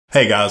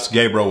Hey guys,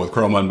 Gabriel with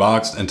Chrome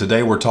Unboxed, and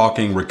today we're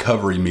talking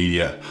recovery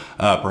media.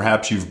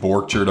 Perhaps you've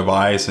borked your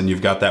device and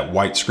you've got that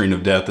white screen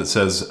of death that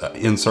says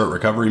insert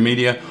recovery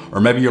media,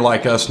 or maybe you're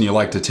like us and you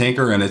like to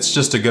tinker and it's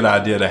just a good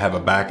idea to have a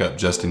backup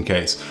just in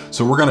case.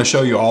 So we're going to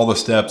show you all the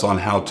steps on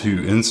how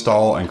to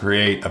install and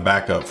create a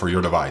backup for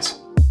your device.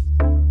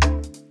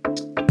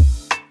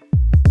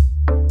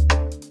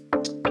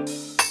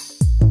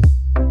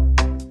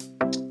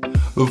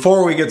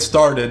 Before we get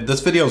started, this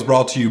video is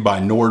brought to you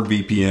by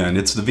NordVPN.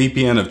 It's the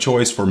VPN of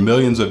choice for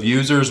millions of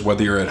users.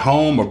 Whether you're at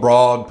home,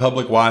 abroad,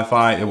 public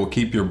Wi-Fi, it will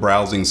keep your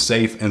browsing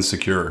safe and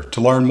secure.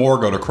 To learn more,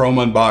 go to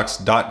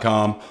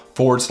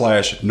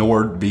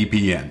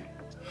chromeunboxed.com/NordVPN.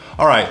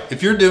 All right,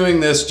 if you're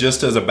doing this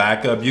just as a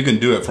backup, you can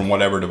do it from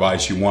whatever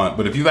device you want.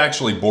 But if you've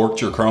actually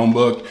borked your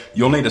Chromebook,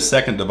 you'll need a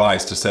second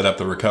device to set up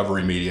the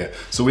recovery media.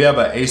 So we have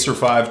an Acer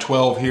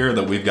 512 here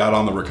that we've got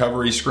on the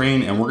recovery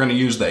screen, and we're gonna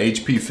use the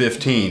HP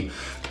 15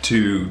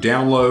 to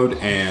download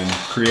and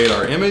create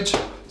our image.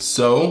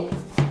 So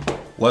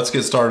let's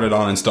get started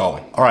on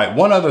installing. All right,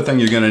 one other thing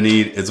you're gonna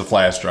need is a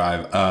flash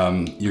drive.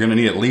 You're gonna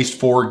need at least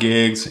 4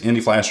 gigs.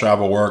 Any flash drive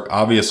will work.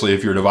 Obviously,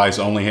 if your device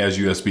only has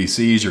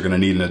USB-Cs, you're gonna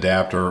need an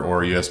adapter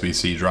or a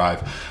USB-C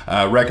drive.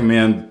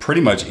 Recommend pretty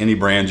much any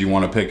brand you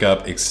wanna pick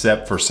up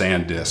except for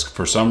SanDisk.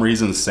 For some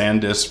reason,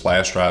 SanDisk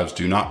flash drives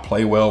do not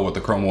play well with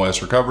the Chrome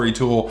OS recovery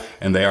tool,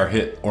 and they are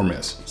hit or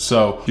miss.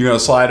 So you're gonna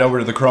slide over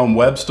to the Chrome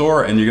web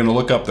store and you're gonna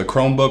look up the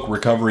Chromebook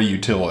recovery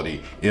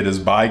utility. It is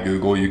by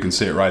Google. You can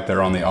see it right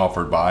there on the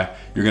offered by.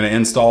 You're gonna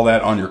install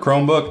that on your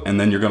Chromebook and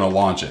then you're gonna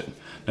launch it.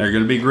 Now you're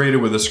gonna be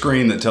greeted with a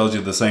screen that tells you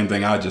the same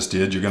thing I just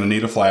did. You're gonna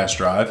need a flash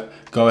drive.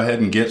 Go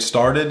ahead and get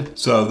started.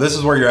 So this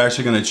is where you're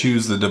actually gonna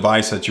choose the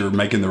device that you're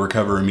making the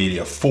recovery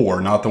media for,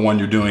 not the one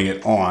you're doing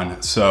it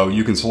on. So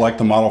you can select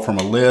the model from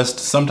a list.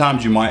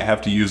 Sometimes you might have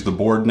to use the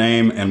board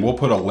name, and we'll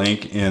put a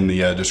link in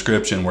the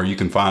description where you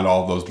can find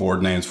all of those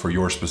board names for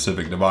your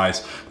specific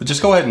device. But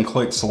just go ahead and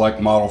click select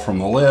model from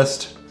the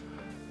list.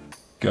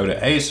 Go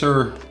to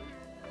Acer.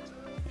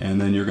 And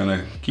then you're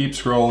gonna keep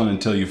scrolling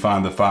until you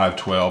find the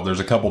 512. There's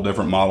a couple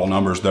different model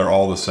numbers. They're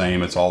all the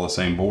same. It's all the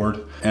same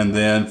board. And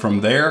then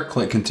from there,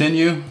 click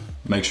continue.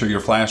 Make sure your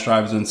flash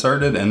drive is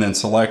inserted and then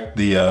select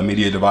the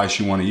media device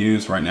you wanna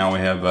use. Right now we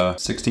have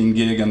 16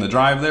 gig in the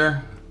drive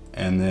there.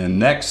 And then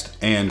next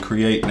and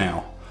create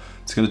now.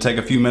 It's gonna take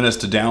a few minutes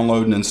to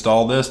download and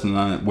install this, and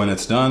then when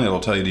it's done, it'll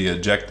tell you to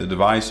eject the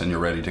device and you're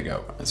ready to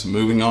go. So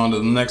moving on to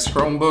the next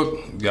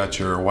Chromebook, you've got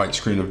your white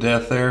screen of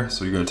death there.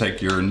 So you're gonna take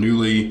your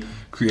newly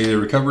created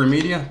recovery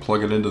media,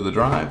 plug it into the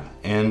drive,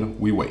 and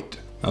we wait.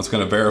 Now it's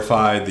gonna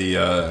verify the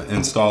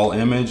install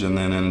image, and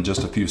then in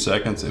just a few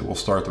seconds, it will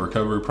start the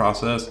recovery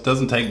process. It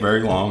doesn't take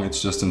very long.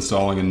 It's just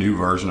installing a new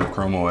version of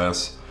Chrome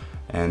OS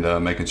and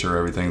making sure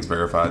everything's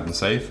verified and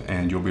safe,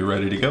 and you'll be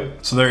ready to go.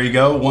 So there you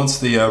go. Once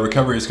the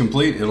recovery is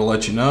complete, it'll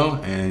let you know,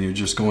 and you're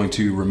just going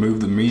to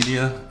remove the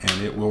media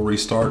and it will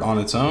restart on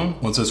its own.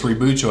 Once this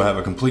reboots, you'll have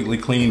a completely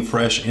clean,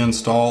 fresh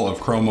install of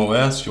Chrome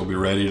OS. You'll be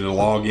ready to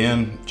log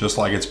in just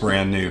like it's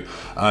brand new.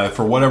 If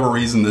for whatever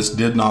reason this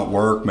did not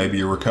work, maybe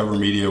your recovery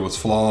media was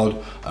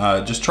flawed,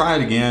 just try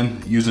it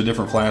again. Use a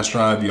different flash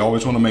drive. You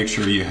always want to make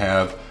sure you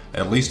have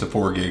at least a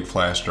 4 gig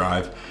flash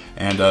drive.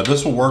 And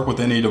this will work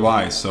with any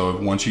device. So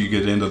once you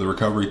get into the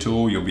recovery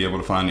tool, you'll be able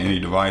to find any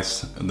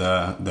device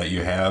that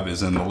you have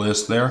is in the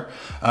list there.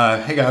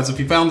 Hey guys, if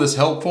you found this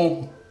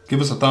helpful, give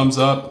us a thumbs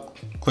up,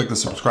 click the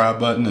subscribe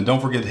button, and don't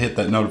forget to hit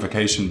that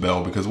notification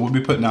bell because we'll be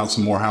putting out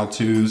some more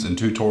how-tos and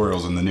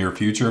tutorials in the near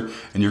future,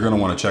 and you're gonna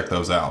wanna check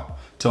those out.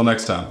 Till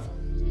next time.